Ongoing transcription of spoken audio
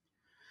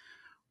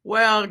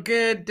Well,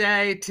 good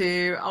day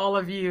to all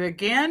of you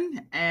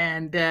again,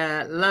 and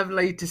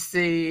lovely to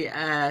see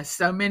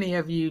so many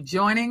of you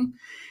joining.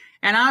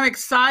 And I'm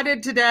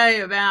excited today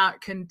about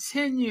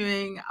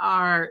continuing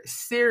our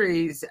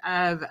series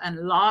of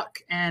Unlock.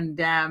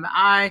 And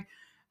I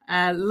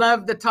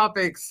love the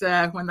topics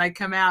when they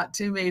come out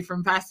to me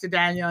from Pastor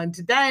Daniel. And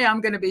today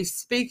I'm going to be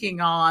speaking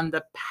on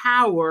the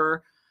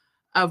power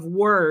of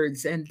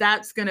words. And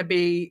that's going to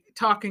be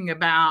talking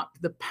about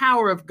the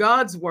power of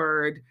God's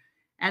word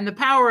and the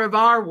power of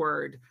our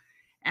word.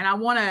 And I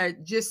want to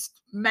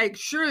just make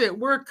sure that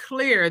we're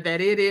clear that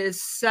it is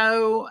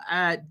so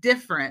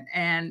different.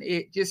 And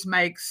it just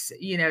makes,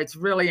 it's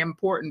really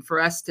important for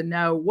us to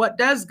know, what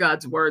does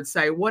God's word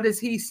say? What is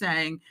he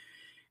saying?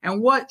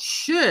 And what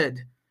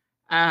should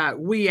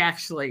we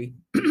actually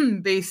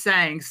be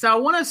saying? So I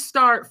want to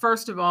start,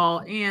 first of all,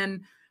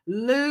 in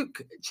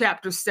Luke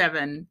chapter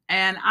 7.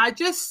 And I'm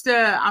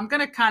going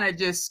to kind of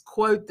just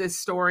quote this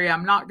story.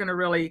 I'm not going to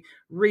really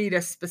read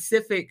a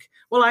specific,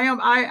 well,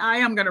 I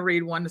am going to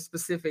read one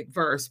specific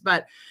verse,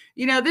 but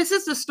this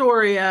is the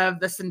story of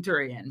the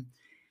centurion.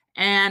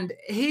 And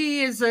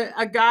he is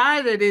a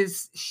guy that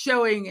is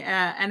showing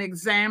an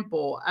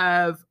example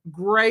of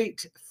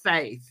great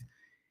faith.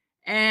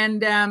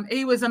 And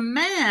he was a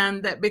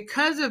man that,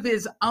 because of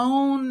his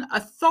own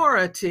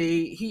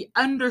authority, he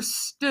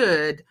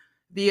understood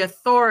the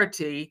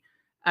authority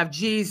of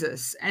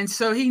Jesus. And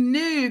so he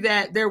knew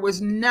that there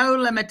was no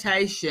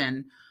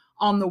limitation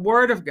on the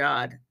word of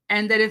God,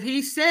 and that if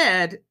he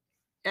said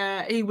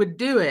he would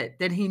do it,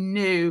 that he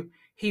knew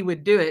he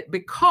would do it,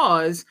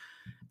 because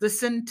the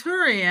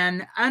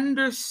centurion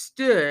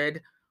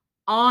understood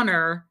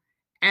honor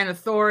and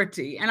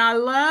authority. And I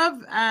love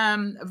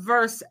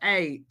verse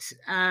 8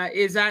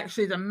 is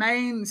actually the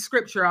main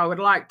scripture I would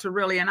like to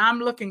really, and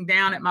I'm looking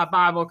down at my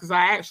Bible because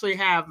I actually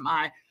have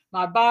my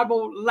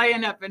Bible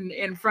laying up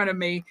in front of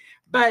me.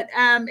 But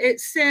it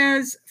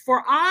says,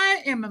 "For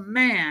I am a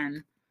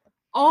man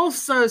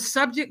also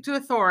subject to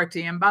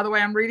authority." And by the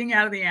way, I'm reading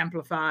out of the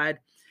Amplified.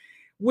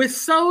 "With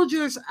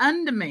soldiers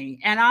under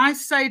me. And I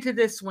say to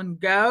this one,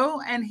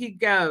 go, and he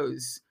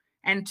goes.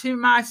 And to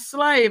my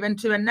slave and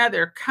to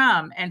another,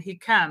 come, and he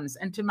comes.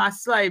 And to my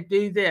slave,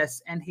 do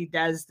this, and he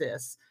does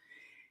this."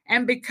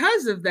 And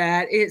because of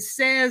that, it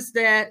says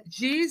that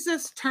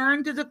Jesus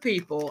turned to the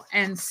people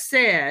and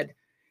said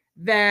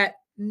that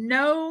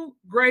no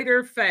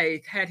greater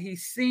faith had he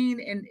seen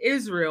in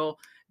Israel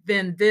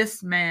than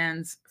this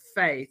man's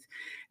faith.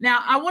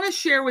 Now, I want to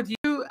share with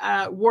you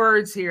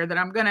words here that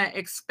I'm going to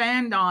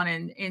expand on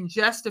in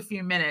just a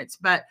few minutes.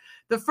 But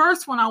the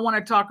first one I want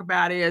to talk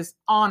about is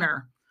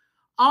honor.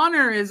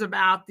 Honor is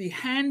about the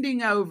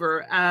handing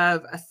over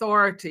of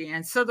authority.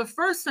 And so the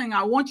first thing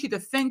I want you to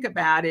think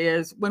about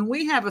is, when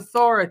we have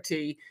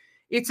authority,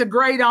 it's a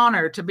great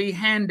honor to be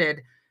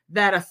handed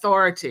that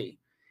authority.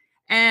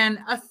 And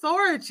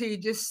authority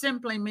just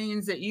simply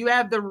means that you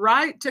have the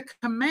right to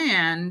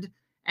command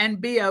and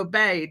be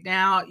obeyed.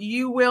 Now,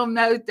 you will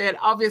note that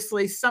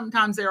obviously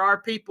sometimes there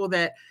are people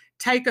that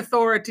take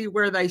authority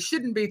where they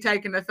shouldn't be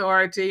taking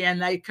authority, and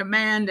they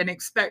command and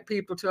expect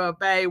people to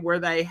obey where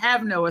they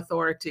have no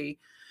authority.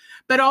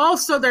 But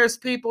also there's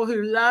people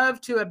who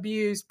love to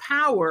abuse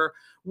power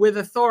with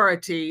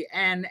authority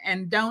and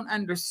don't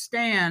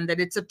understand that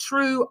it's a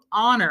true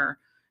honor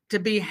to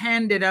be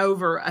handed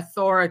over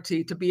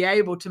authority, to be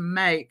able to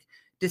make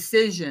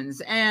decisions.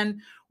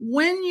 And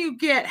when you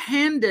get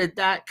handed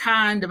that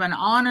kind of an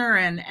honor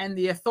and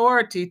the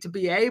authority to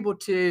be able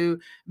to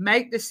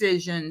make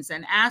decisions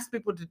and ask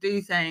people to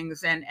do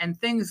things, and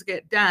things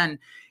get done,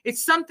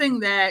 it's something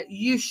that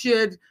you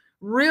should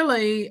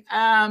really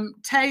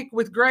take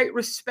with great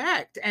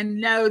respect,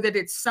 and know that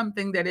it's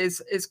something that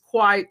is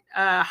quite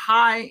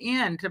high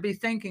end, to be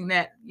thinking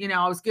that,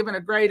 I was given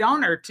a great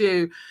honor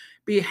to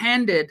be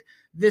handed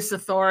this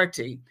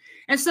authority.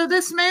 And so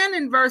this man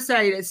in verse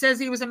 8, it says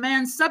he was a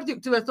man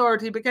subject to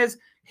authority because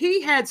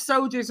he had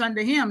soldiers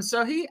under him.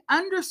 So he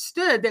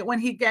understood that when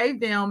he gave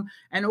them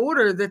an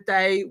order, that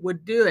they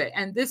would do it.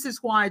 And this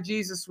is why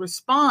Jesus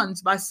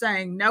responds by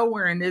saying,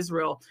 "Nowhere in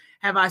Israel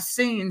have I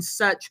seen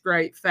such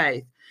great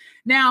faith."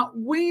 Now,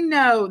 we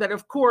know that,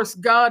 of course,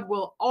 God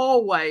will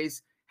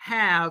always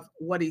have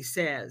what he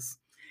says.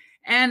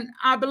 And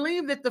I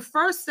believe that the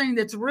first thing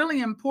that's really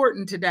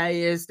important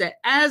today is that,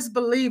 as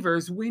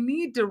believers, we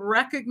need to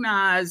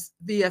recognize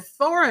the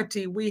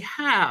authority we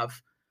have.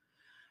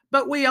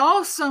 But we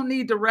also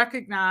need to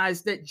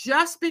recognize that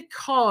just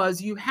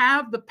because you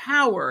have the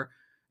power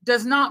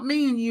does not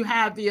mean you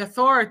have the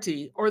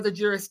authority or the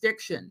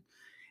jurisdiction.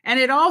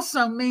 And it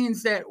also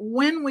means that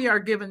when we are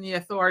given the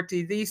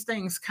authority, these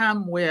things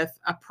come with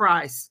a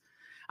price.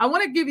 I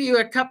want to give you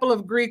a couple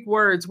of Greek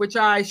words, which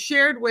I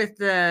shared with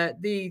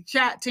the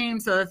chat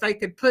team so that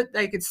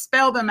they could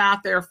spell them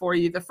out there for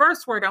you. The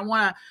first word I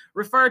want to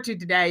refer to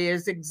today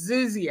is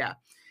exousia.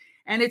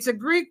 And it's a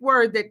Greek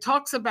word that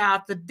talks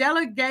about the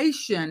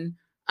delegation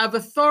of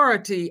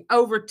authority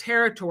over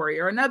territory,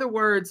 or in other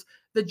words,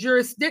 the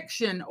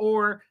jurisdiction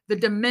or the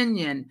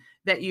dominion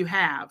that you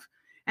have.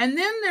 And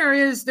then there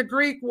is the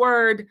Greek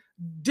word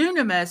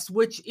dunamis,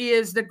 which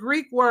is the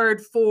Greek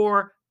word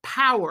for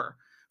power,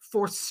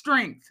 for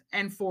strength,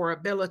 and for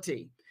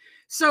ability.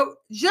 So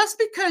just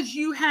because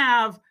you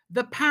have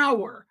the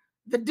power,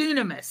 the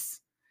dunamis,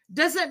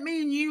 doesn't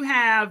mean you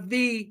have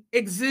the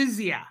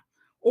exousia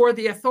or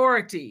the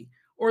authority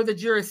or the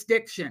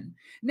jurisdiction.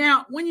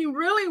 Now, when you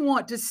really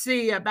want to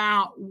see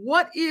about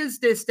what is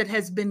this that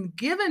has been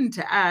given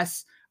to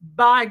us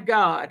by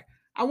God,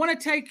 I want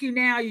to take you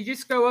now, you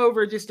just go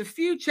over just a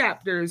few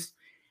chapters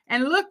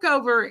and look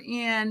over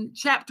in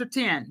chapter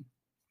 10.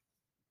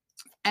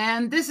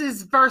 And this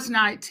is verse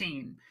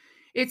 19.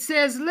 It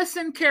says,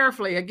 listen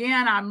carefully.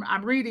 Again,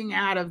 I'm reading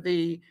out of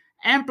the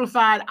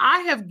Amplified.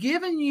 I have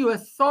given you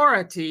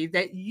authority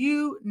that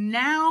you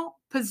now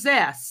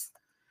possess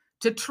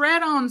to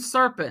tread on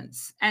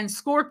serpents and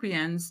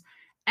scorpions,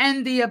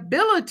 and the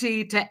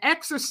ability to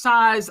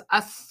exercise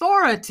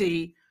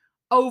authority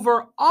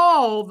over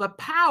all the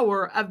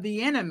power of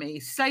the enemy,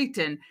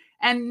 Satan,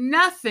 and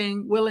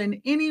nothing will in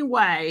any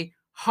way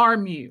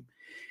harm you.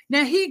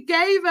 Now, he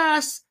gave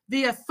us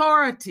the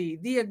authority,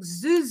 the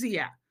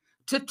exousia,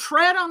 to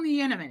tread on the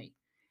enemy,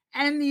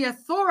 and the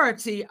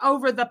authority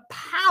over the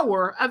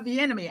power of the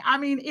enemy. I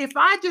mean, if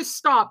I just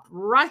stopped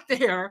right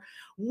there,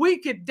 we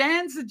could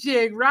dance a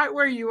jig right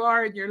where you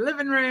are in your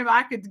living room.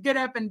 I could get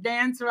up and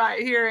dance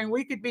right here, and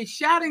we could be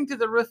shouting to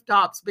the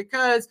rooftops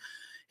because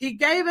he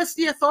gave us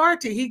the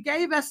authority. He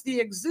gave us the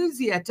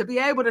exousia to be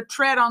able to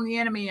tread on the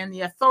enemy and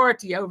the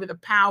authority over the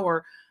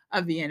power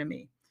of the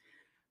enemy.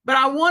 But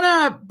I want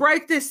to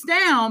break this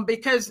down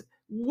because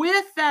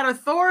with that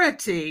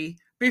authority,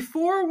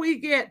 before we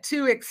get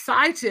too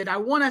excited, I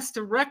want us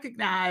to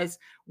recognize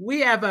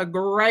we have a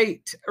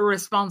great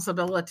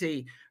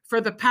responsibility for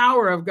the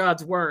power of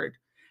God's word.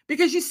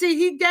 Because you see,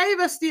 he gave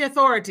us the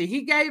authority.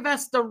 He gave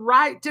us the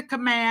right to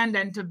command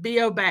and to be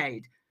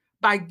obeyed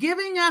by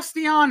giving us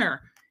the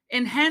honor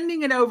and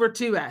handing it over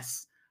to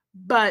us.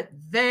 But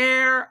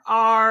there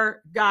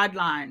are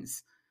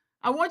guidelines.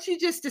 I want you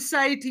just to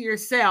say to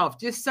yourself,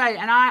 just say,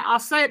 and I'll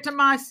say it to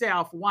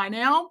myself,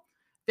 Wynell,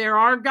 there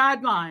are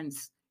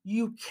guidelines.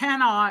 You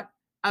cannot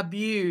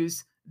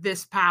abuse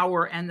this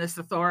power and this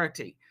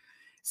authority.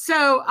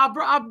 So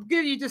I'll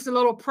give you just a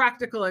little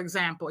practical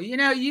example. You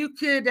know, you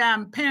could,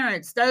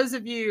 parents, those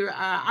of you,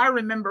 I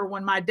remember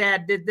when my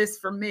dad did this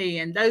for me,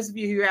 and those of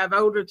you who have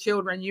older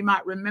children, you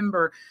might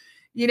remember,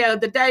 you know,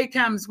 the day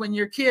comes when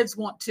your kids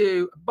want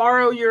to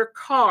borrow your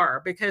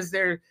car because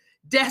they're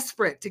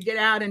desperate to get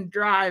out and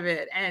drive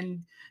it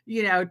and,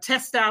 you know,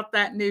 test out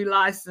that new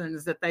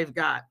license that they've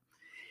got.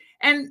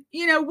 And,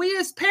 you know, we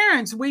as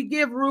parents, we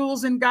give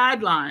rules and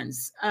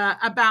guidelines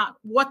about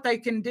what they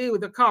can do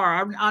with the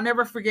car. I'll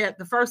never forget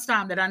the first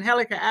time that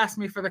Angelica asked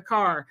me for the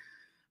car.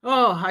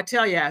 Oh, I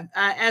tell you,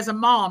 as a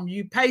mom,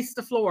 you pace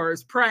the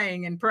floors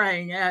praying and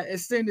praying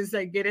as soon as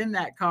they get in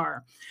that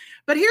car.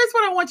 But here's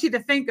what I want you to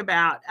think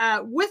about.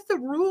 With the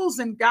rules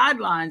and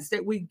guidelines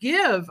that we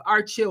give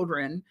our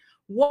children,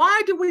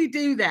 why do we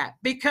do that?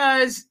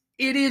 Because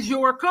it is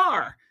your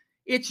car.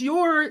 It's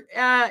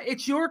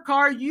your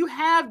car. You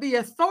have the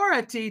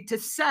authority to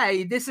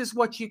say, this is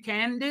what you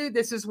can do.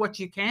 This is what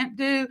you can't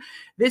do.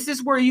 This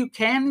is where you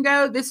can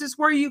go. This is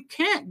where you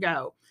can't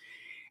go.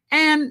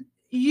 And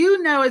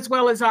you know as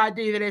well as I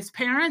do that as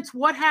parents,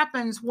 what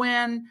happens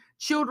when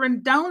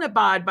children don't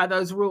abide by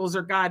those rules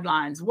or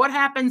guidelines? What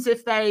happens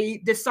if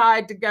they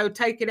decide to go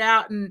take it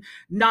out and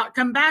not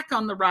come back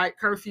on the right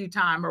curfew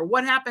time? Or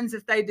what happens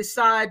if they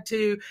decide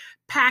to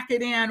pack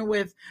it in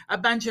with a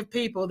bunch of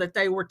people that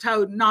they were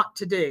told not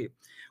to do?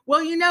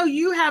 Well, you know,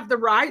 you have the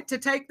right to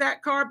take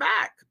that car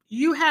back.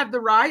 You have the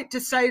right to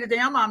say to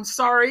them, I'm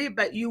sorry,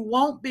 but you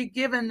won't be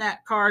given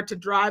that car to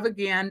drive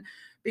again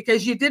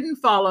because you didn't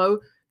follow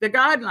the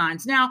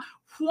guidelines. Now,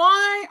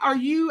 why are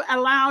you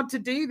allowed to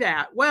do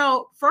that?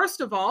 Well,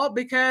 first of all,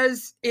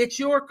 because it's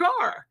your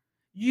car.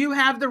 You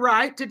have the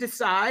right to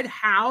decide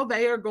how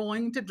they are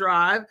going to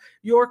drive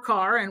your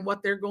car and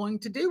what they're going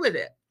to do with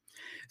it.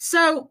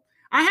 So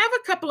I have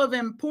a couple of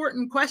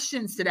important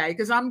questions today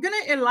because I'm going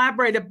to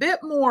elaborate a bit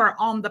more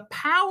on the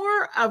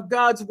power of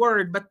God's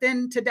word. But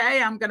then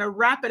today I'm going to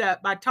wrap it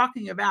up by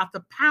talking about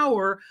the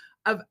power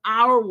of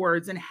our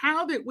words and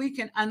how that we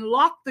can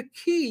unlock the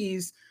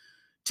keys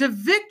to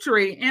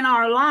victory in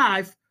our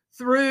life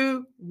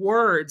through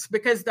words,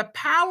 because the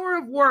power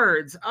of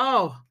words,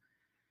 oh,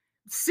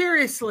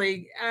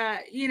 seriously,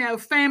 you know,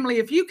 family,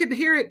 if you could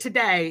hear it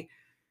today,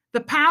 the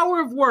power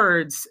of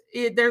words,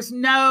 there's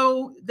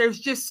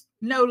just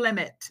no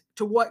limit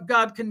to what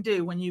God can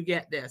do when you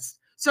get this.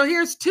 So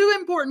here's two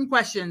important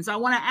questions I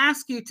want to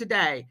ask you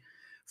today.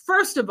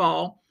 First of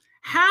all,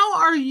 how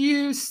are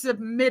you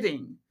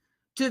submitting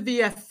to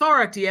the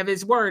authority of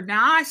his word?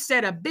 Now, I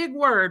said a big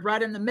word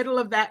right in the middle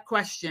of that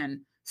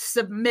question,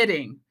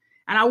 submitting.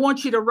 And I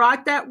want you to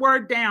write that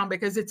word down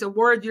because it's a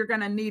word you're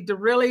going to need to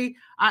really,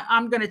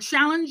 I'm going to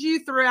challenge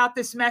you throughout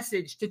this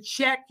message to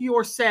check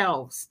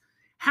yourselves.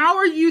 How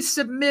are you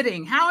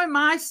submitting? How am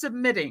I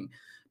submitting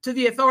to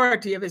the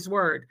authority of his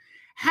word?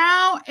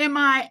 How am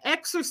I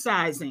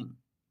exercising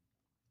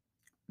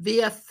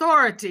the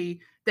authority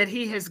that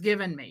he has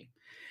given me?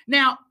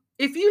 Now,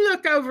 if you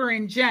look over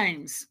in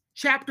James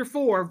chapter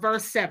 4,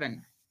 verse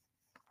 7,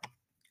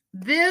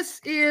 this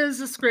is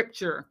a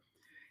scripture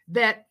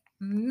that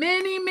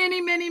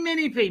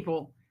many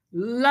people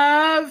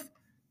love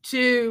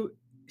to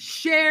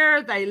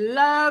share. They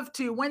love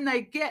to, when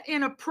they get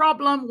in a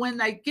problem, when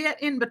they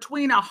get in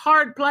between a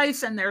hard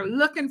place and they're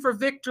looking for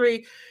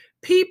victory,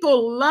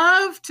 people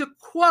love to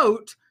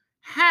quote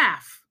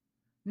half.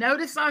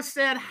 Notice I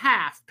said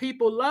half.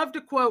 People love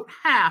to quote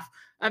half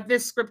of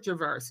this scripture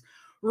verse.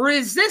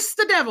 Resist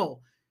the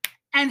devil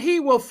and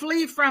he will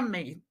flee from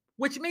me.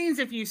 Which means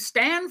if you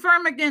stand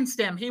firm against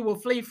him, he will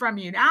flee from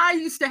you. Now, I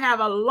used to have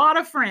a lot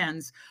of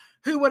friends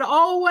who would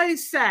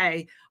always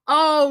say,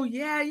 oh,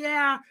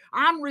 yeah,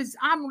 I'm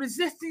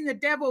resisting the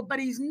devil, but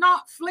he's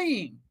not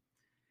fleeing.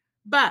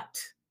 But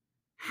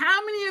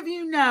how many of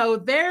you know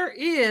there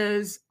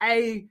is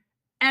an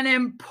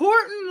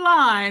important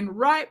line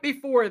right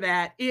before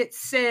that? It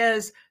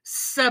says,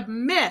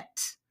 submit.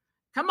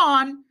 Come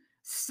on,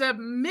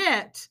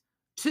 submit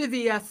to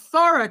the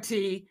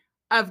authority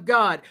of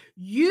God.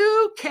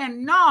 You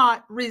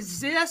cannot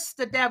resist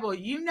the devil.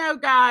 You know,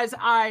 guys,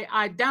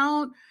 I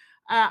don't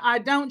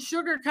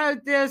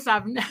sugarcoat this.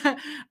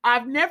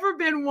 I've never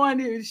been one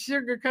who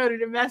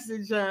sugarcoated a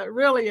message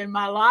really in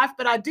my life,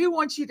 but I do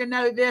want you to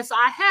know this.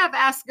 I have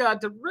asked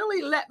God to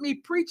really let me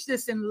preach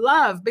this in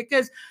love,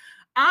 because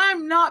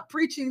I'm not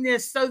preaching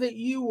this so that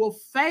you will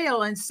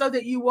fail and so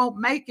that you won't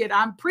make it.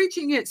 I'm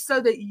preaching it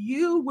so that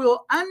you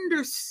will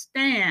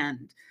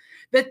understand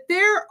that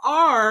there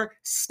are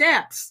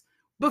steps.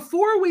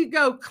 Before we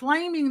go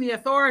claiming the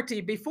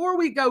authority, before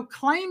we go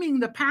claiming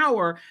the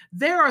power,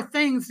 there are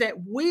things that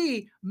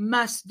we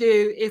must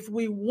do if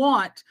we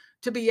want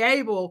to be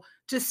able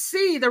to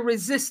see the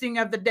resisting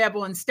of the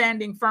devil and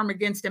standing firm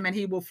against him, and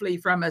he will flee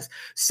from us.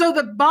 So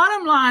the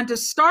bottom line to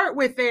start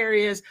with there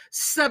is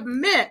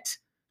submit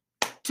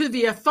to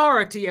the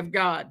authority of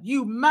God.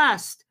 You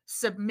must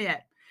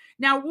submit.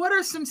 Now, what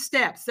are some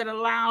steps that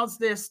allows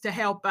this to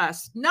help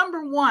us?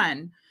 Number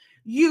one,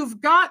 you've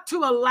got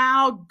to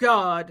allow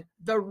God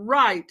the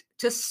right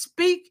to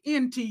speak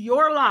into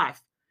your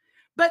life,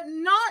 but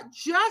not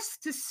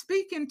just to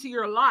speak into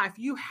your life.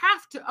 You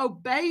have to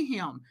obey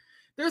him.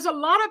 There's a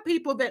lot of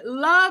people that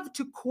love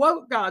to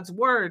quote God's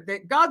word,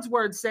 that God's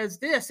word says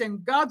this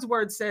and God's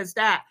word says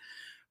that.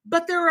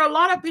 But there are a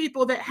lot of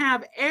people that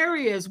have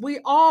areas,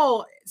 we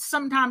all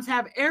sometimes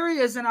have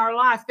areas in our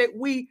life that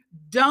we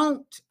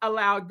don't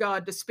allow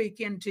God to speak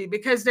into,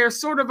 because they're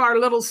sort of our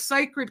little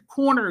sacred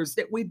corners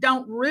that we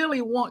don't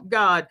really want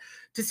God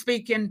to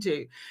speak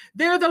into.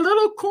 They're the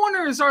little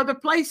corners or the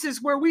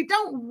places where we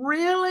don't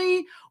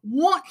really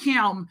want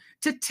him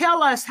to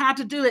tell us how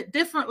to do it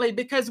differently,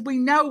 because we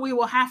know we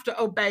will have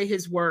to obey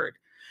his word.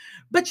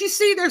 But you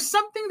see, there's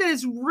something that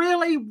is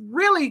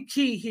really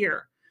key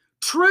here.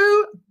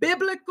 True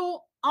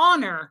biblical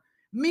honor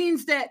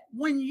means that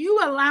when you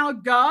allow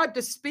God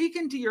to speak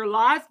into your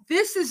life,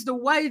 this is the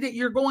way that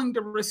you're going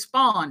to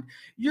respond.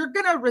 You're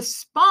going to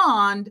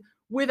respond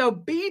with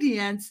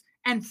obedience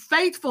and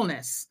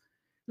faithfulness.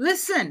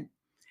 Listen,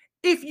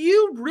 if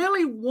you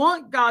really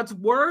want God's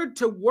word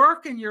to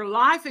work in your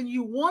life, and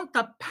you want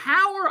the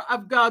power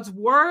of God's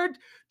word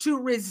to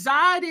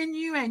reside in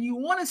you, and you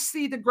want to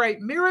see the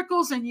great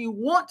miracles, and you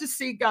want to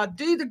see God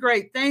do the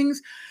great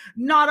things,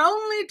 not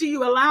only do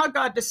you allow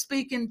God to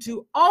speak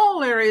into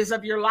all areas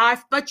of your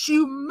life, but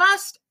you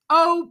must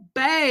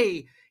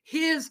obey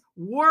his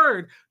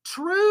word.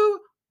 True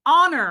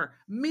honor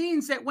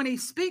means that when he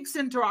speaks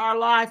into our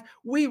life,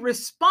 we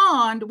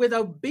respond with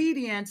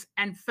obedience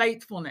and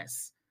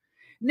faithfulness.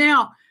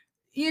 Now,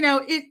 you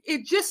know,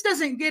 it just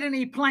doesn't get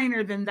any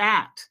plainer than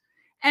that.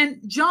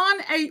 And John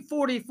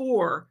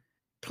 8:44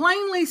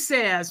 plainly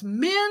says,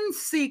 men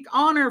seek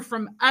honor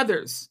from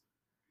others.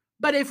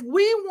 But if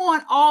we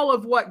want all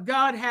of what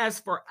God has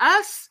for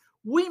us,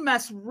 we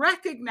must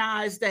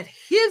recognize that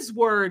his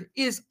word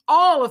is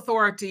all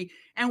authority,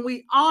 and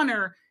we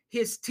honor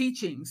his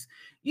teachings.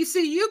 You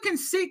see, you can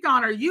seek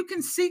honor. You can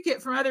seek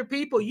it from other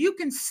people. You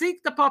can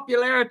seek the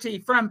popularity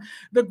from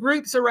the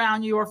groups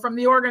around you, or from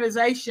the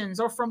organizations,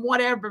 or from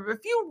whatever. But if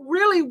you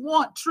really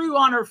want true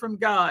honor from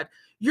God,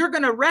 you're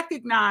going to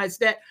recognize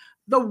that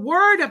the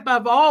word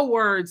above all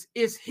words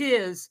is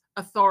his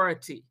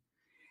authority.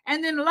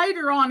 And then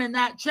later on in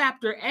that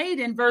chapter 8,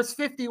 in verse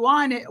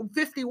 51,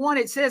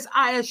 it says,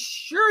 I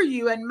assure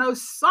you and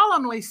most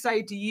solemnly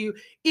say to you,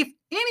 if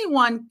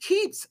anyone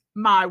keeps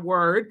my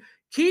word,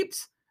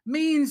 keeps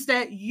means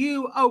that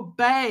you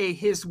obey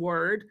his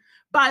word,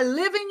 by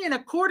living in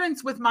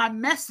accordance with my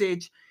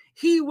message,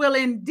 he will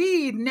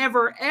indeed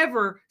never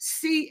ever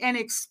see and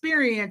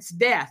experience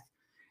death.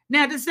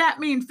 Now, does that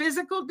mean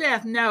physical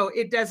death? No,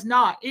 it does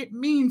not. It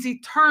means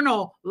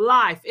eternal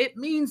life. It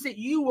means that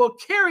you will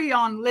carry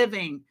on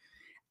living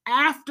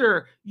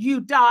after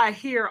you die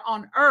here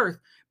on earth,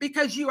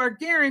 because you are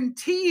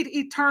guaranteed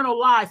eternal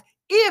life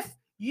if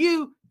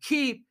you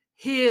keep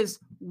his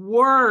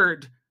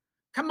word.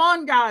 Come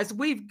on, guys,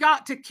 we've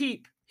got to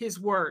keep his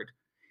word.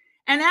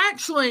 And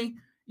actually,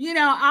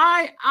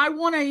 I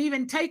want to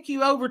even take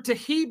you over to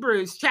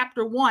Hebrews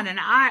chapter 1, and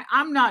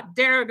I'm not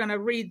going to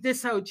read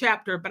this whole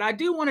chapter, but I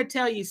do want to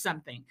tell you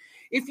something.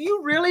 If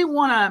you really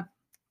want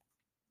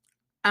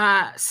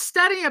to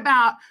study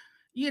about,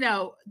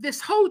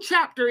 this whole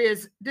chapter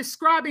is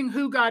describing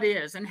who God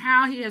is and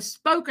how he has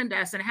spoken to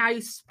us and how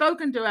he's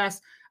spoken to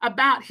us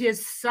about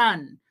his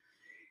son.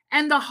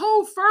 And the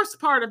whole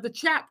first part of the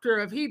chapter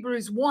of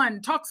Hebrews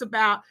 1 talks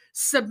about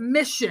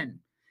submission.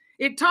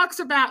 It talks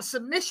about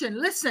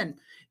submission. Listen,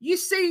 you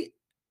see,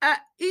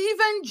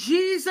 even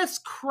Jesus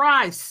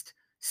Christ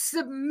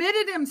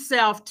submitted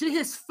himself to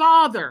his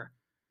Father.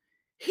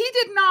 He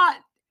did not,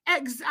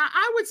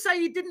 I would say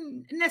he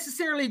didn't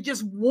necessarily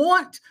just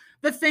want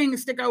the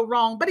things to go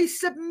wrong, but he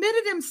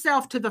submitted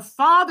himself to the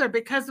Father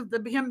because of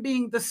him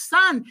being the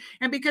Son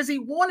and because he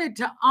wanted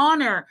to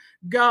honor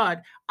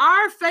God.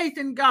 Our faith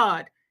in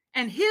God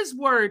and his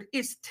word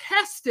is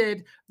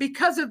tested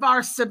because of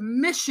our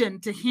submission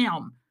to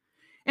him.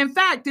 In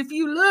fact, if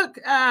you look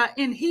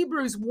in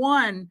Hebrews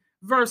 1,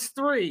 verse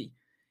 3,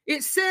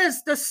 it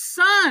says the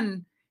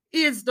Son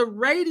is the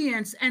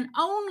radiance and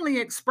only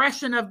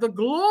expression of the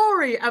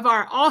glory of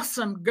our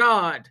awesome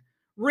God,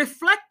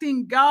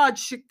 reflecting God's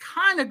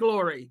Shekinah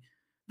glory,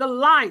 the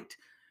light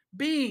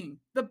being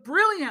the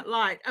brilliant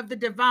light of the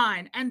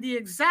divine and the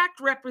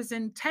exact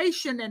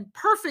representation and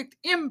perfect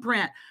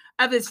imprint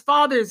of his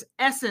Father's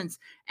essence,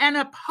 and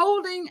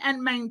upholding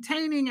and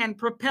maintaining and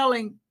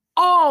propelling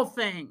all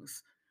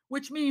things,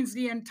 which means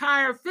the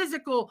entire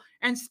physical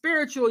and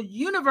spiritual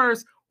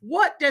universe.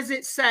 What does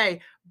it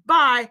say?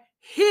 By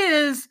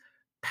his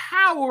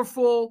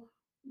powerful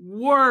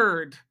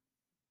word.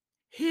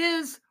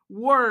 His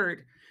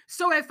word.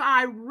 So if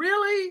I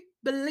really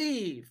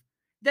believe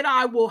that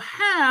I will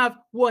have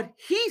what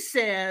he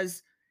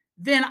says,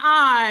 then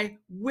I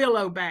will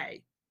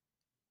obey.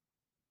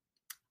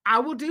 I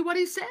will do what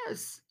he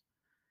says.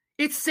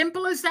 It's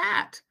simple as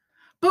that.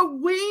 But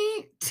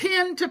we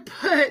tend to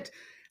put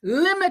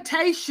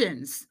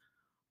limitations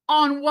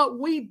on what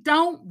we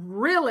don't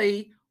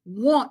really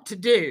want to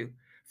do.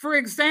 For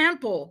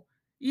example,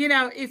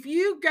 if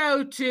you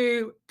go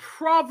to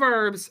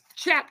Proverbs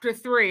chapter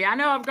 3, I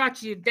know I've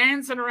got you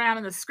dancing around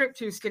in the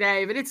scriptures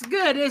today, but it's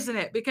good, isn't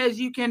it? Because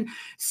you can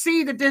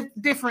see the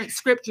different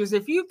scriptures.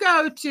 If you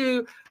go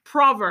to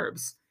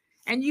Proverbs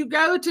and you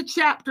go to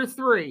chapter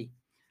 3,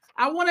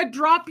 I want to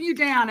drop you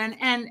down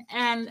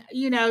and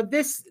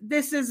this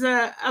is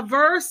a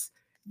verse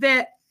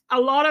that a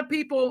lot of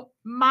people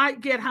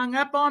might get hung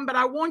up on, but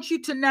I want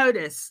you to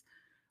notice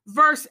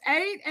verse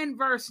 8 and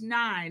verse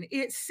 9.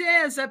 It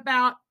says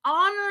about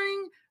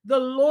honoring the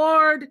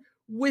Lord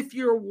with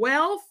your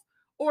wealth,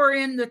 or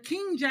in the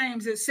King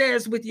James, it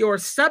says with your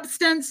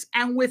substance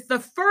and with the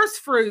first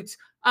fruits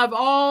of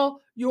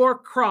all your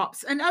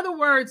crops. In other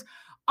words,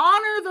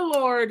 honor the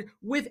Lord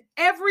with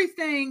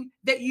everything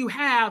that you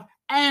have.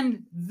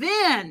 And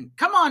then,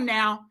 come on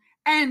now,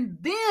 and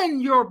then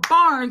your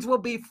barns will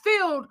be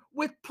filled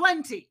with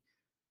plenty.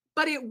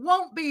 But it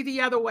won't be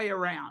the other way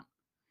around.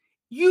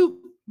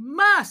 You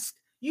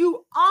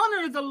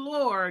honor the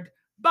Lord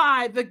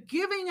by the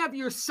giving of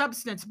your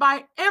substance,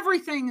 by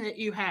everything that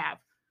you have.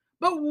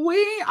 But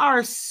we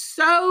are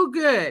so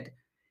good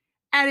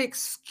at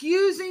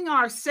excusing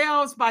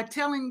ourselves by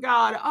telling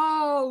God,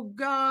 oh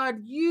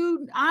God,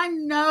 I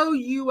know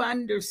you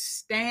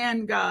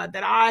understand, God,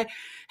 that I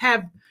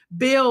have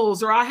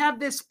bills, or I have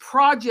this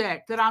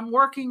project that I'm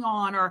working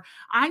on, or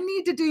I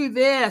need to do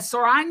this,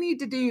 or I need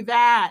to do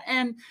that.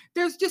 And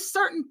there's just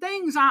certain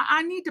things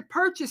I need to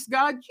purchase,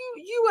 God.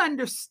 You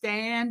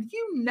understand,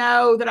 you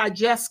know that I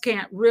just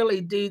can't really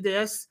do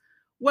this.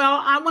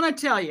 Well, I want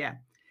to tell you,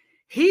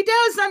 he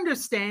does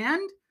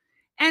understand.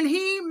 And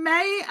he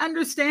may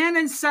understand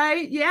and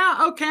say,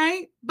 yeah,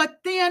 okay.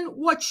 But then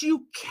what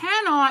you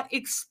cannot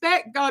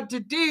expect God to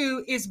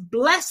do is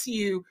bless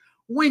you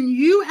when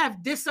you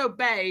have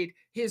disobeyed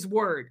his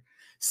word.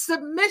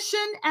 Submission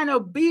and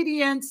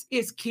obedience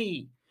is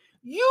key.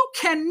 You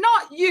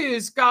cannot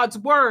use God's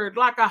word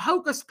like a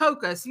hocus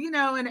pocus.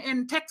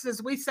 In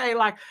Texas, we say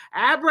like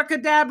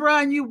abracadabra,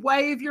 and you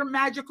wave your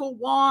magical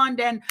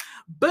wand and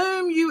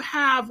boom, you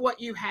have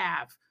what you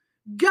have.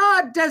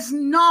 God does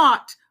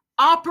not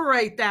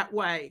operate that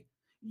way.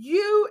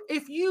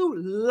 If you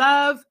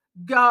love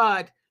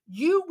God,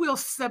 you will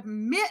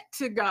submit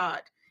to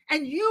God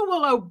and you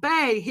will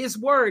obey his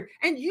word,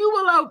 and you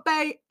will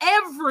obey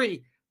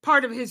every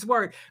part of his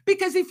word.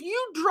 Because if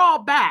you draw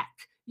back,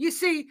 you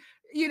see,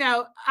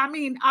 I'm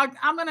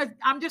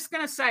just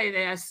going to say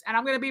this, and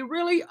I'm going to be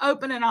really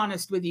open and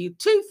honest with you.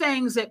 Two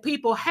things that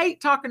people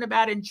hate talking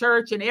about in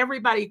church and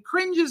everybody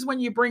cringes when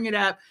you bring it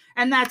up,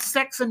 and that's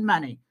sex and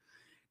money.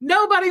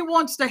 Nobody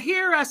wants to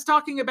hear us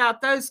talking about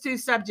those two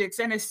subjects,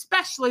 and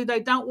especially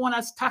they don't want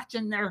us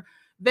touching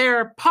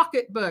their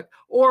pocketbook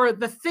or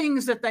the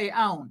things that they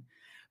own.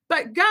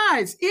 But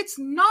guys, it's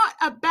not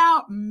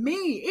about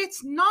me.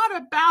 It's not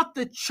about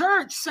the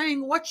church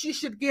saying what you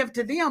should give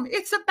to them.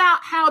 It's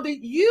about how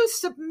that you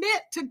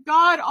submit to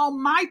God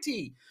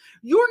Almighty.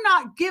 You're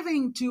not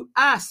giving to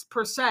us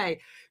per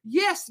se.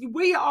 Yes,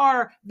 we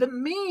are the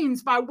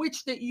means by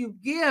which that you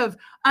give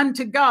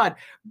unto God,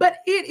 but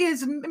it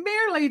is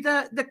merely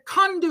the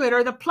conduit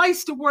or the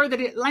place to where that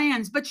it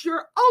lands, but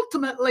you're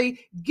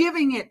ultimately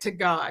giving it to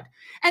God.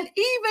 And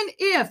even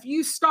if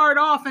you start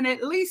off and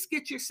at least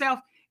get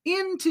yourself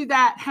into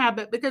that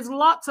habit, because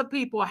lots of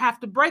people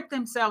have to break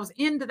themselves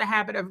into the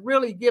habit of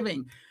really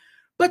giving.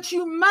 But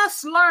you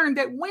must learn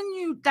that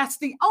that's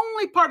the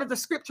only part of the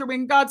scripture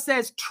when God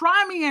says,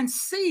 try me and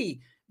see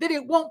that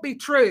it won't be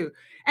true.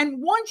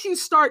 And once you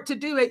start to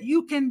do it,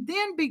 you can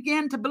then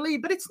begin to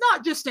believe. But it's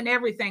not just in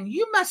everything.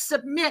 You must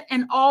submit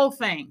in all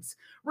things.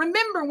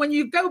 Remember, when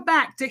you go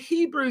back to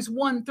Hebrews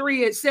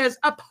 1:3, it says,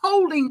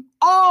 upholding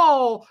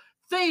all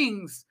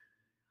things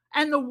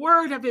and the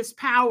word of his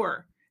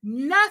power.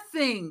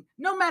 Nothing,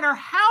 no matter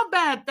how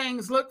bad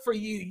things look for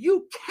you,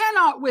 you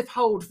cannot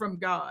withhold from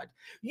God.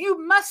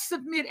 You must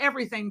submit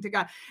everything to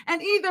God. And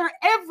either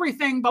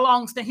everything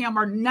belongs to him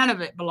or none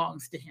of it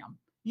belongs to him.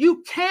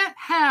 You can't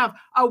have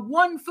a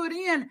 1 foot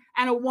in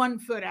and a 1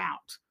 foot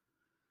out.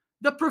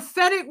 The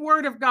prophetic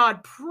word of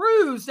God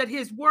proves that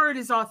his word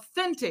is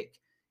authentic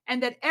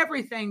and that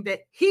everything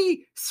that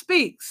he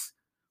speaks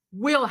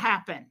will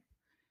happen.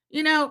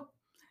 You know,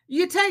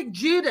 you take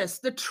Judas,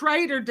 the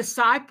traitor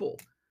disciple.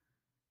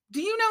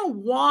 Do you know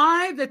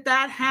why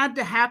that had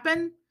to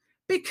happen?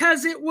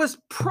 Because it was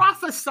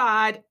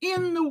prophesied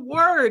in the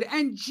word,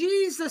 and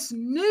Jesus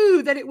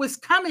knew that it was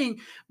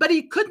coming, but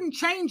he couldn't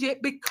change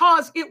it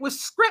because it was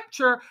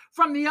scripture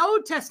from the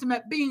Old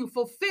Testament being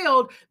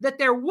fulfilled that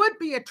there would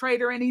be a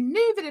traitor, and he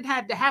knew that it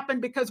had to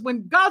happen because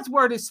when God's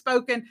word is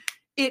spoken,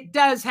 it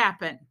does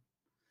happen.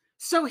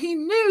 So he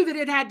knew that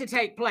it had to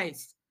take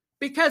place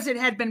because it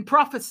had been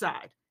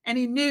prophesied, and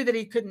he knew that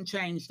he couldn't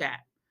change that.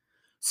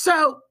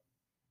 So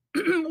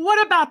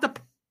what about the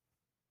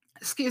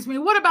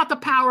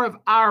power of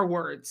our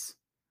words?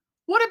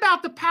 What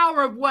about the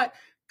power of what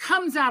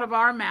comes out of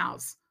our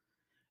mouths?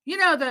 You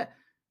know,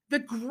 the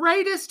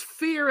greatest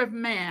fear of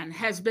man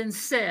has been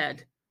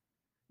said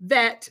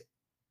that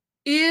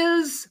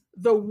is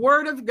the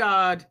word of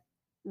God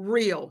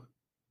real?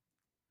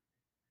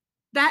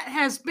 That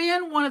has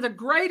been one of the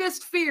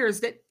greatest fears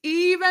that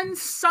even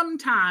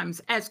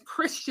sometimes as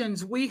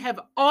Christians, we have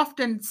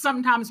often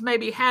sometimes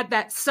maybe had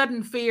that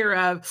sudden fear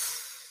of,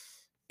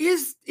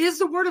 is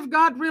the word of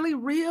God really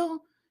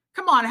real?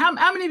 Come on, how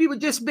many of you would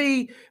just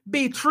be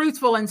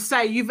truthful and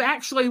say you've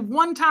actually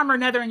one time or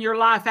another in your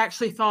life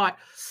actually thought,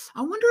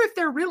 I wonder if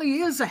there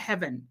really is a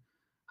heaven.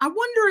 I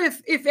wonder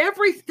if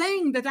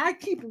everything that I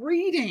keep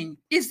reading,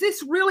 is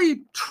this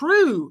really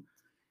true?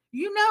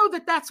 You know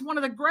that's one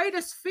of the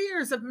greatest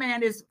fears of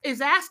man is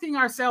asking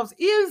ourselves,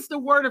 is the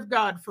word of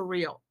God for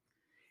real?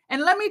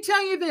 And let me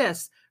tell you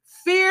this,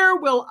 fear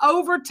will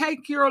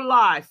overtake your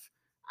life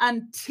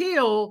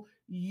until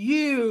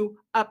you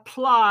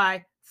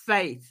apply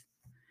faith.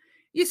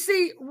 You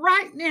see,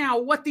 right now,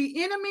 what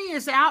the enemy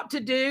is out to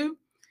do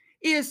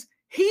is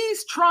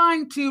he's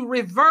trying to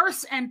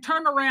reverse and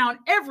turn around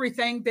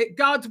everything that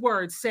God's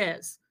word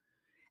says.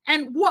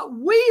 And what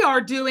we are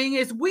doing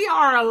is we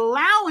are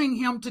allowing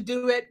him to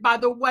do it by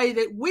the way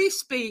that we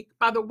speak,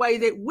 by the way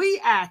that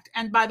we act,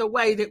 and by the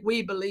way that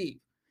we believe.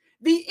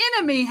 The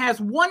enemy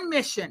has one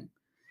mission,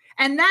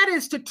 and that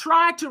is to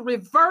try to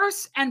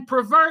reverse and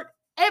pervert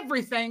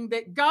everything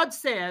that God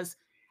says,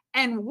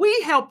 and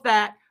we help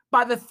that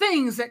by the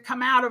things that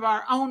come out of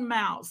our own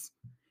mouths.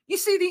 You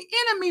see, the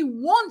enemy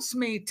wants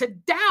me to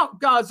doubt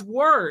God's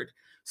word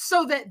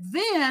so that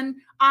then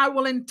I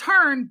will in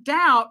turn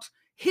doubt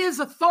his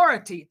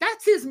authority.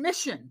 That's his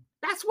mission.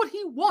 That's what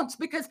he wants,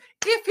 because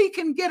if he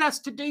can get us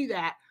to do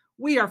that,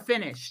 we are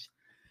finished.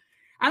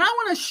 And I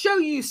want to show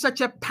you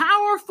such a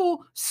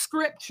powerful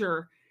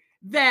scripture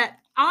that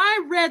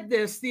I read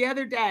this the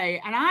other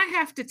day, and I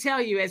have to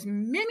tell you, as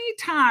many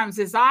times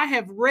as I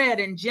have read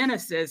in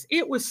Genesis,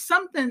 it was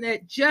something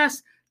that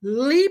just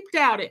leaped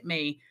out at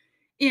me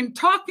in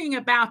talking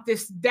about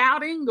this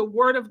doubting the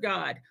word of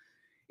God.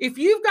 If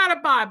you've got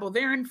a Bible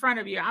there in front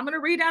of you, I'm going to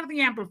read out of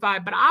the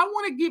Amplified, but I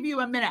want to give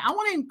you a minute. I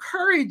want to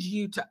encourage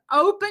you to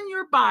open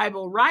your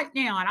Bible right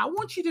now, and I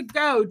want you to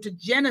go to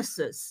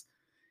Genesis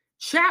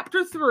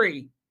chapter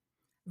 3,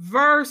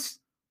 verse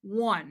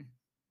 1.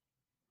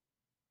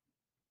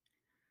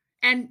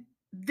 And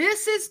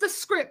this is the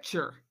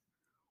scripture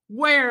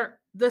where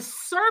the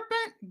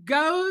serpent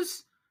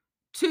goes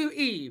to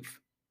Eve.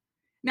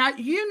 Now,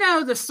 you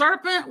know the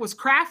serpent was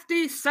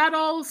crafty,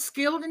 subtle,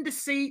 skilled in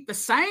deceit, the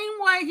same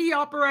way he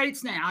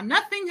operates now.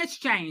 Nothing has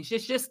changed.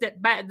 It's just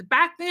that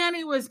back then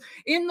he was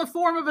in the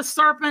form of a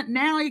serpent.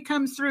 Now he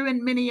comes through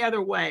in many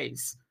other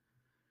ways.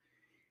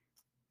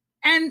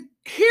 And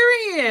here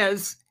he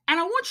is. And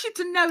I want you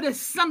to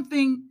notice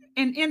something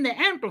in the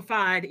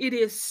Amplified. It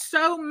is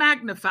so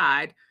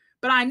magnified,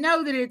 but I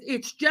know that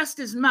it's just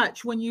as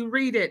much when you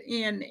read it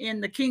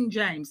in the King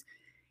James.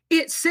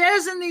 It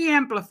says in the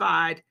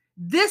Amplified,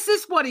 This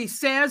is what he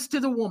says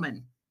to the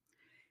woman.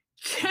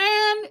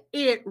 Can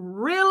it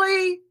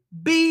really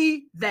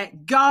be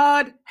that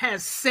God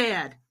has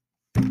said?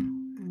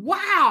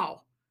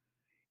 Wow.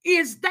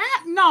 Is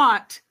that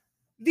not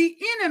the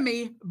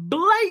enemy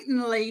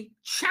blatantly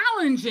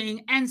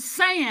challenging and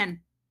saying,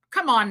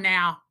 come on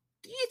now,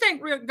 do you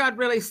think God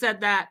really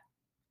said that?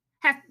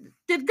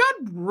 Did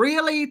God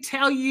really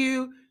tell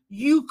you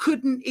you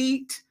couldn't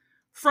eat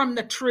from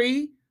the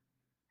tree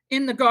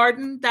in the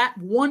garden, that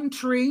one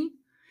tree?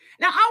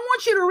 Now, I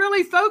want you to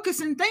really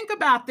focus and think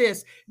about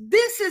this.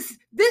 This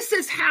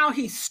is how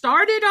he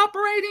started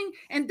operating,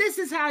 and this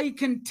is how he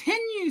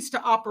continues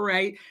to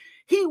operate.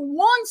 He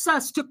wants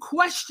us to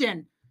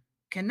question,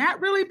 can that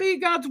really be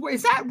God's word?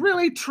 Is that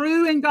really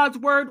true in God's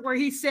word where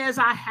he says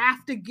I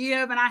have to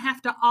give and I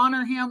have to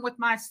honor him with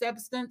my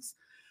substance?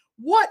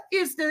 What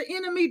is the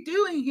enemy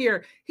doing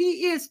here?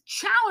 He is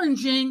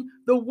challenging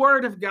the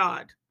word of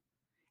God.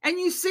 And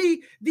you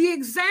see, the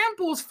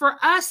examples for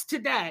us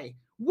today,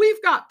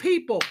 we've got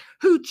people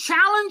who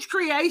challenge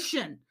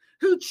creation,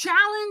 who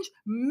challenge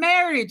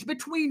marriage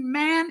between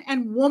man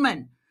and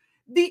woman.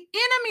 The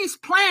enemy's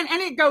plan,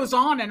 and it goes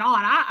on and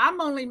on. I'm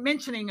only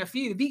mentioning a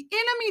few. The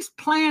enemy's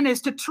plan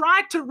is to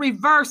try to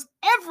reverse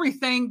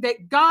everything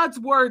that God's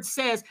word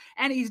says,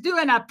 and he's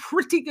doing a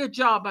pretty good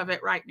job of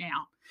it right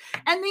now.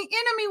 And the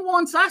enemy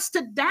wants us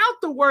to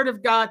doubt the word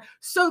of God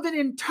so that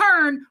in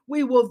turn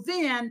we will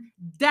then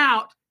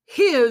doubt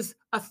his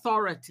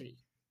authority.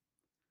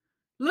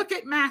 Look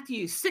at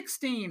Matthew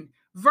 16,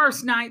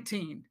 verse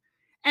 19.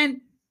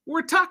 And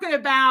we're talking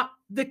about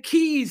the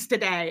keys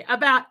today,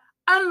 about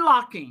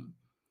unlocking.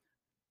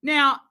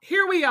 Now,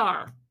 here we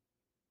are.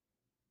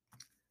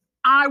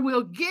 I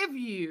will give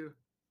you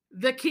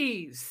the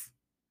keys.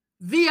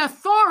 The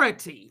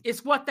authority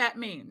is what that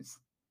means.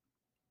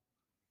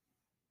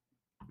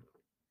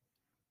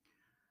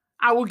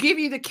 I will give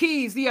you the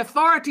keys, the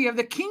authority of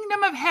the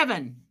kingdom of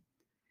heaven.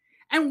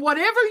 And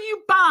whatever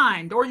you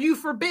bind or you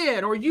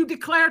forbid or you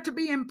declare to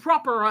be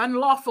improper or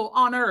unlawful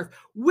on earth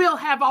will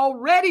have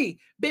already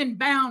been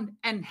bound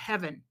in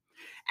heaven.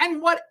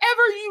 And whatever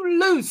you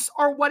loose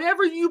or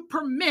whatever you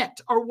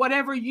permit or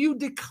whatever you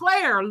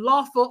declare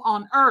lawful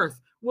on earth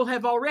will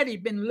have already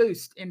been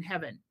loosed in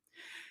heaven.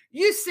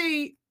 You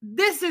see,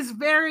 this is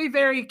very,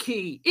 very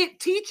key. It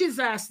teaches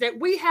us that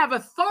we have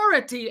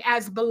authority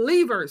as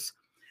believers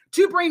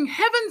to bring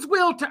heaven's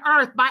will to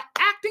earth by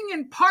acting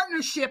in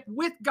partnership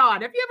with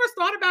God. Have you ever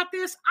thought about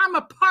this? I'm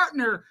a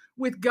partner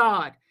with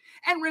God.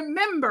 And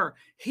remember,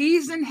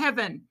 he's in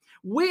heaven.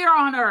 We are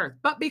on earth.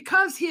 But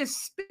because his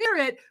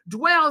spirit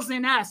dwells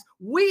in us,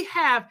 we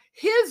have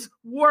his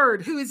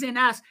word who is in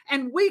us,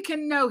 and we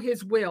can know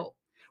his will.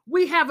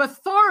 We have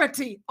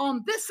authority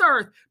on this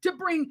earth to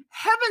bring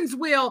heaven's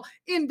will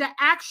into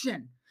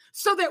action,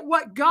 so that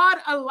what God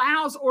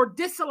allows or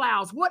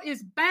disallows, what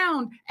is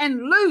bound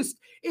and loosed,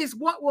 is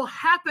what will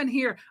happen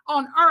here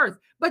on earth.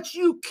 But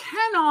you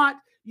cannot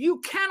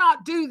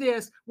do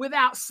this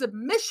without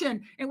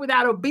submission and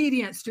without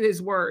obedience to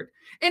his word.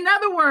 In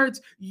other words,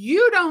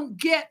 you don't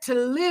get to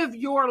live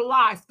your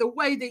life the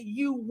way that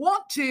you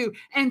want to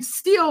and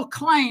still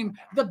claim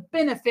the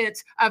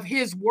benefits of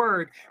his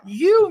word.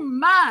 You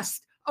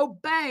must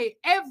obey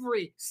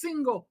every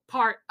single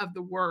part of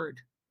the word.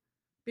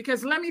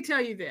 Because let me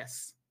tell you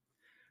this.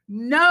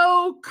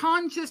 No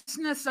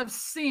consciousness of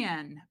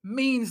sin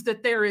means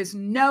that there is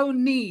no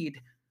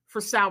need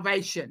for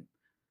salvation.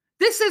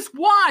 This is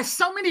why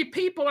so many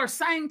people are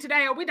saying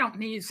today, oh, we don't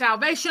need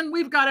salvation.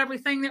 We've got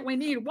everything that we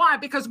need. Why?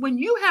 Because when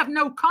you have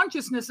no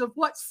consciousness of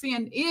what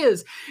sin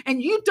is,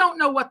 and you don't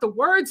know what the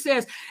word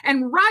says,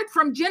 and right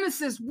from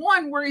Genesis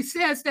 1, where he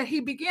says that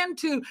he began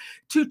to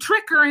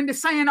trick her into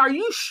saying, are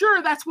you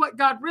sure that's what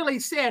God really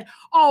said?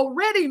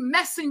 Already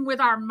messing with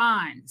our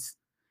minds.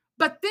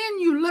 But then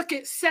you look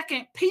at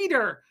 2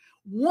 Peter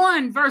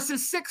 1,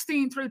 verses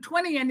 16 through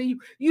 20, and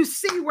you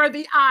see where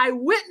the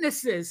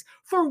eyewitnesses,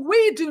 for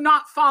we do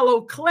not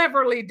follow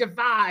cleverly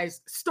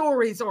devised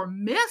stories or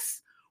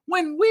myths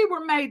when we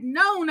were made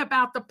known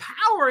about the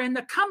power and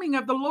the coming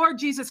of the Lord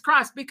Jesus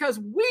Christ, because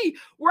we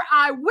were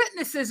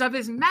eyewitnesses of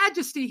his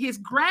majesty, his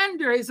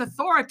grandeur, his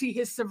authority,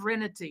 his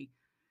sovereignty.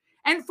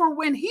 And for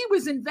when he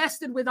was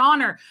invested with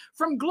honor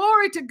from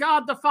glory to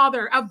God the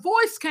Father, a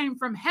voice came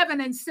from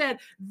heaven and said,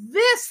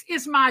 this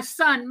is my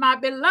son, my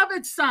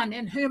beloved son,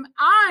 in whom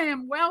I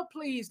am well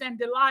pleased and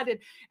delighted.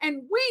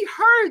 And we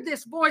heard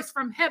this voice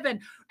from heaven,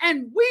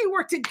 and we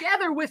were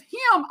together with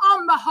him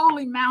on the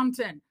holy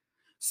mountain.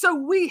 So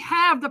we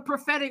have the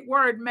prophetic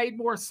word made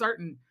more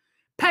certain.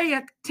 Pay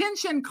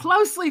attention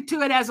closely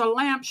to it as a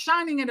lamp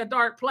shining in a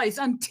dark place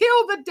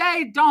until the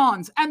day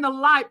dawns and the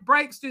light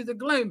breaks through the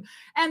gloom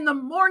and the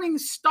morning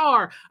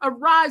star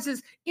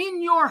arises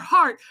in your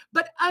heart.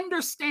 But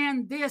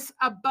understand this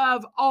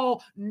above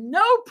all,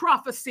 no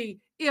prophecy,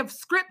 if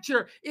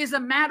scripture, is a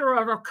matter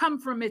of or come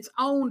from its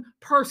own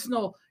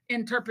personal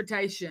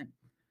interpretation.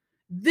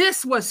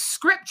 This was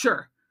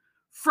scripture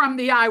from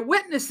the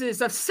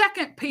eyewitnesses of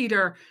 2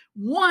 Peter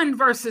 1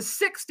 verses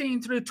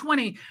 16 through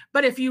 20.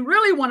 But if you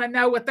really want to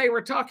know what they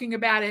were talking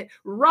about,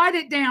 write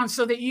it down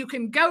so that you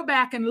can go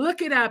back and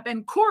look it up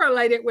and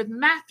correlate it with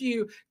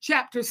Matthew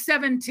chapter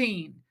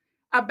 17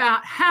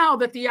 about how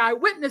that the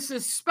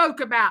eyewitnesses spoke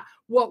about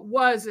what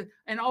was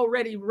and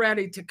already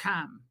ready to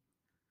come.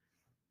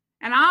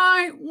 And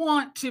I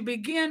want to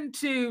begin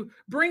to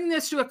bring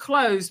this to a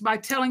close by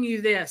telling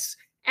you this.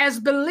 As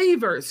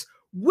believers,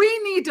 we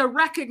need to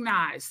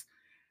recognize,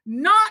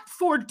 not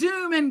for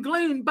doom and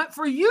gloom, but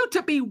for you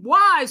to be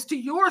wise to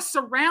your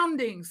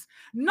surroundings,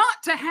 not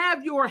to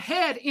have your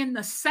head in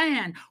the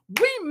sand.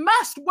 We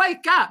must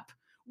wake up.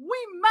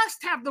 We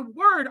must have the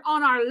word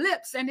on our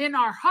lips and in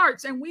our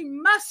hearts, and we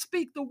must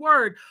speak the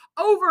word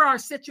over our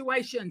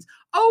situations,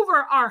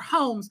 over our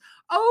homes,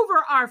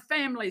 over our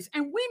families,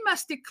 and we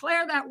must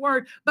declare that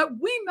word, but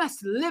we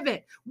must live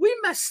it. We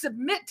must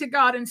submit to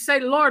God and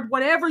say, Lord,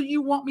 whatever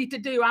you want me to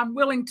do, I'm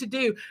willing to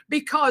do,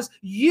 because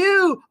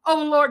you,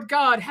 oh Lord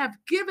God, have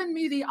given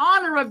me the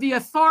honor of the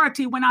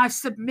authority when I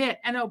submit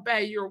and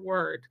obey your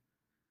word.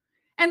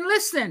 And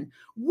listen,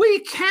 we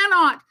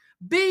cannot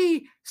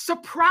be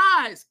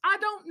surprised. I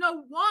don't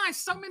know why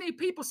so many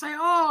people say,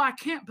 oh, I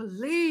can't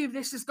believe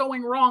this is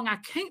going wrong. I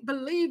can't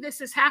believe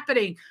this is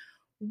happening.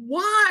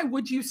 Why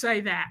would you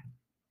say that?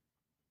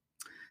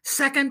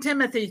 2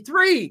 Timothy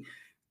 3,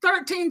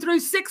 13 through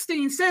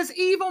 16 says,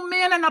 evil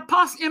men and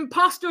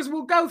impostors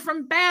will go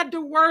from bad to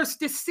worse,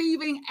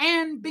 deceiving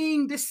and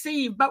being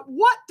deceived. But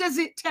what does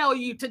it tell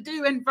you to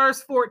do in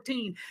verse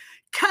 14?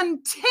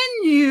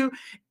 Continue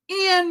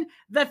in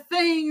the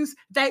things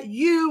that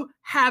you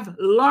have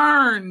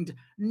learned,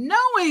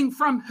 knowing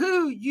from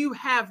who you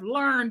have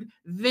learned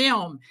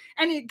them.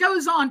 And it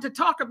goes on to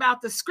talk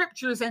about the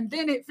scriptures, and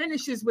then it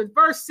finishes with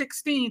verse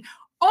 16.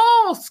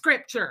 All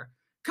scripture,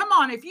 come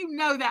on, if you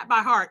know that by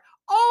heart,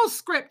 all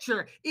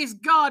scripture is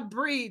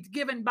God-breathed,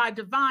 given by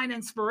divine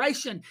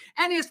inspiration,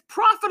 and is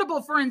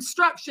profitable for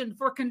instruction,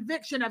 for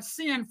conviction of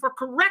sin, for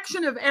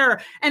correction of error,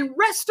 and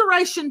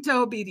restoration to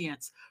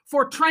obedience,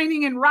 for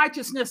training in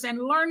righteousness and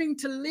learning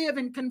to live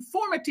in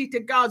conformity to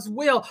God's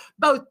will,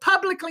 both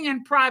publicly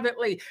and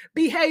privately,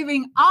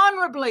 behaving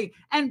honorably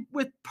and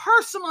with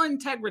personal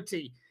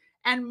integrity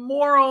and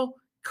moral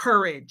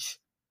courage.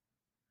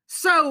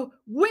 So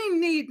we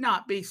need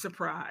not be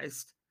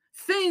surprised.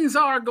 Things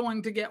are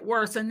going to get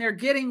worse, and they're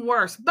getting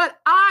worse. But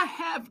I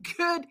have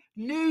good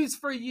news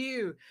for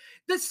you.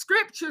 The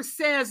scripture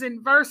says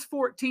in verse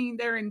 14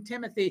 there in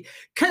Timothy,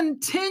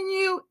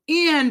 continue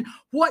in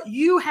what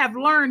you have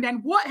learned.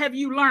 And what have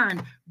you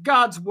learned?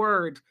 God's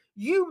word.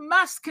 You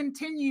must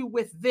continue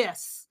with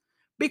this,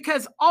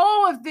 because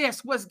all of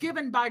this was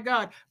given by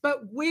God,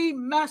 but we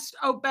must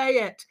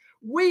obey it.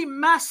 We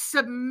must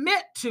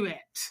submit to it,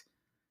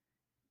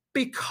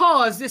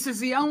 because this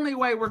is the only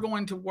way we're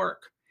going to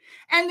work.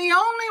 And the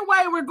only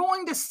way we're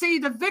going to see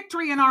the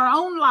victory in our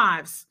own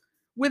lives,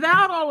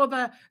 without all of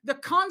the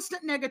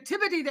constant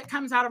negativity that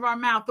comes out of our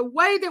mouth, the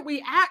way that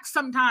we act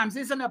sometimes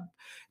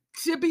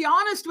to be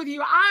honest with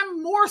you,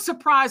 I'm more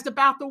surprised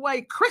about the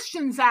way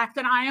Christians act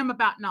than I am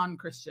about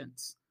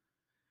non-Christians.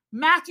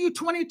 Matthew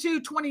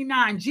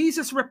 22:29,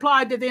 Jesus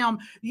replied to them,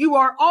 you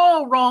are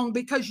all wrong,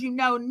 because you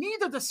know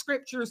neither the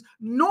scriptures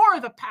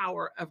nor the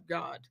power of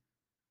God.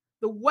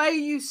 The way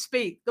you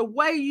speak, the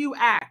way you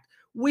act,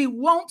 we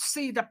won't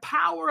see the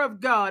power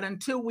of God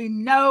until we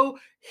know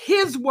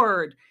his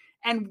word.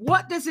 And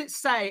what does it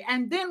say?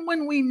 And then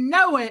when we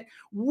know it,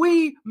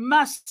 we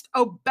must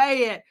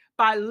obey it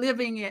by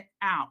living it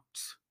out.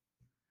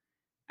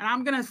 And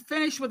I'm going to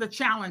finish with a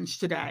challenge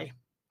today.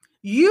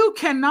 You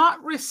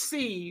cannot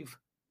receive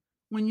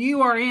when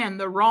you are in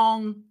the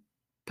wrong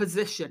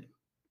position.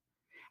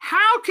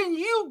 How can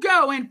you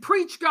go and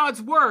preach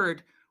God's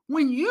word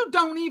when you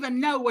don't even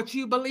know what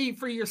you believe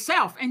for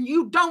yourself, and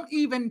you don't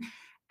even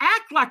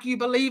act like you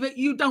believe it,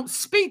 you don't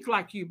speak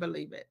like you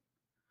believe it?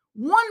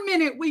 1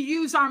 minute we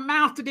use our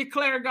mouth to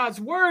declare God's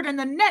word, and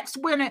the next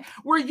minute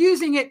we're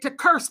using it to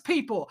curse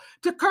people,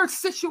 to curse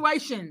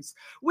situations.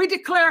 We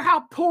declare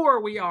how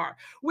poor we are.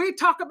 We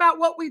talk about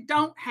what we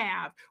don't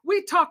have.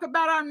 We talk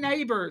about our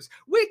neighbors.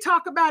 We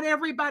talk about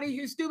everybody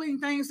who's doing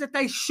things that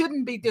they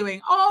shouldn't be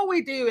doing. All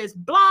we do is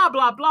blah,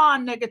 blah, blah,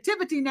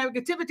 negativity,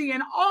 negativity.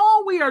 And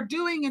all we are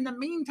doing in the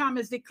meantime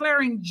is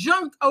declaring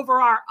junk over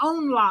our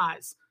own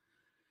lives.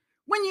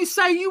 When you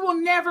say you will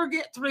never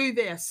get through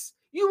this,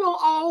 you will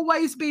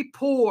always be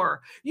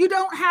poor. You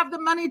don't have the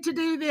money to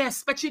do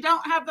this, but you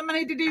don't have the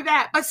money to do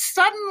that. But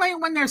suddenly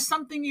when there's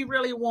something you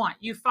really want,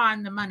 you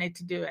find the money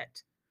to do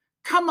it.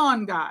 Come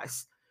on,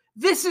 guys.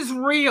 This is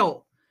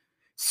real.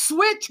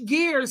 Switch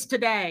gears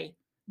today.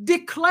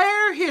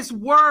 Declare his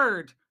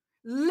word.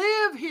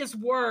 Live his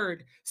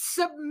word.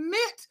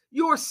 Submit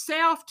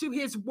yourself to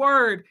his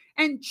word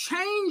and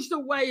change the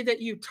way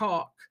that you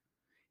talk.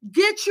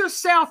 Get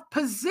yourself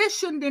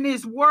positioned in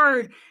his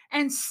word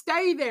and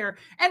stay there.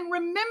 And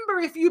remember,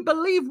 if you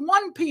believe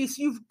one piece,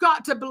 you've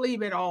got to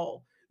believe it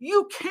all.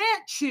 You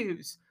can't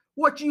choose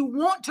what you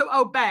want to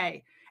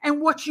obey and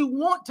what you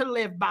want to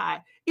live by.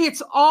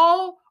 It's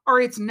all or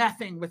it's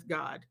nothing with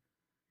God.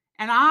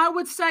 And I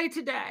would say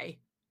today,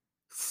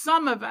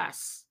 some of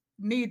us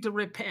need to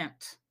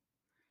repent.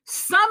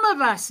 Some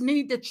of us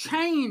need to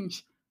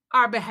change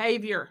our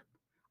behavior,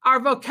 our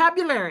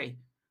vocabulary,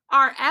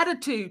 our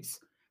attitudes.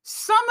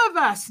 Some of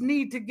us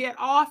need to get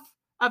off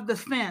of the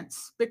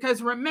fence,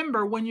 because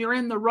remember, when you're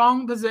in the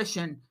wrong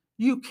position,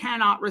 you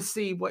cannot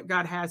receive what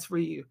God has for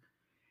you.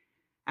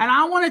 And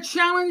I want to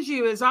challenge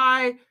you as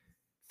I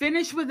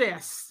finish with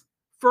this.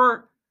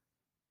 For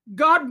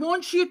God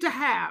wants you to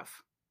have,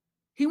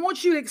 He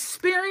wants you to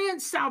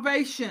experience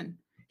salvation.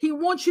 He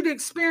wants you to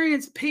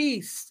experience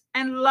peace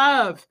and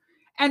love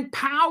and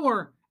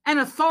power and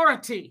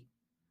authority.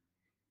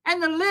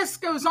 And the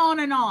list goes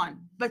on.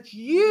 But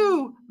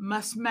you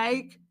must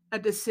make a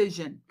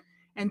decision.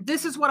 And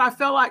this is what I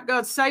felt like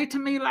God said to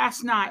me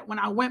last night when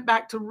I went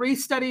back to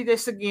restudy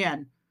this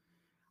again.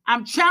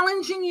 I'm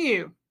challenging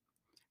you.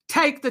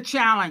 Take the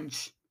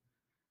challenge.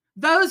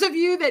 Those of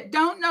you that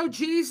don't know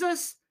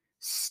Jesus,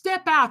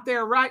 step out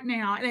there right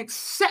now and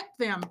accept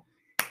them.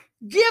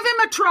 Give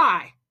Him a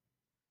try.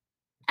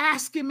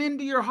 Ask Him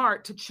into your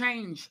heart to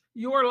change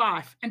your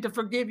life and to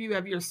forgive you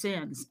of your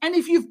sins. And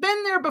if you've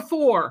been there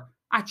before,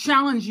 I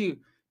challenge you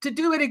to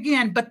do it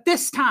again, but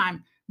this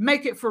time,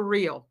 make it for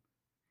real.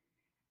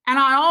 And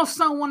I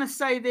also want to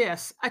say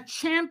this: a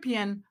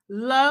champion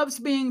loves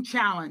being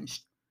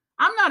challenged.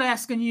 I'm not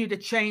asking you to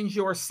change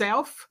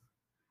yourself.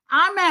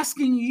 I'm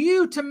asking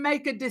you to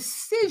make a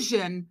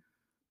decision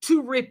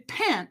to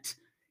repent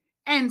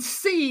and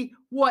see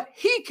what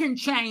He can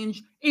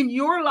change in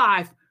your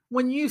life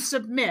when you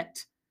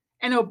submit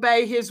and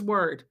obey His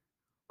word.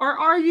 Or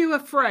are you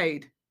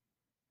afraid?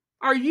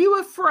 Are you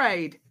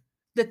afraid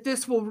that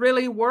this will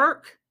really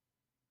work?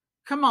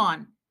 Come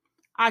on.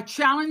 I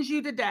challenge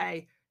you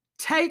today.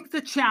 Take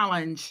the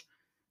challenge.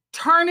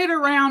 Turn it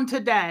around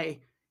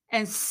today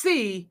and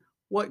see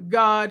what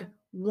God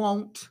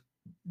won't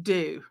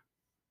do.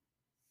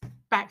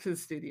 Back to the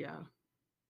studio.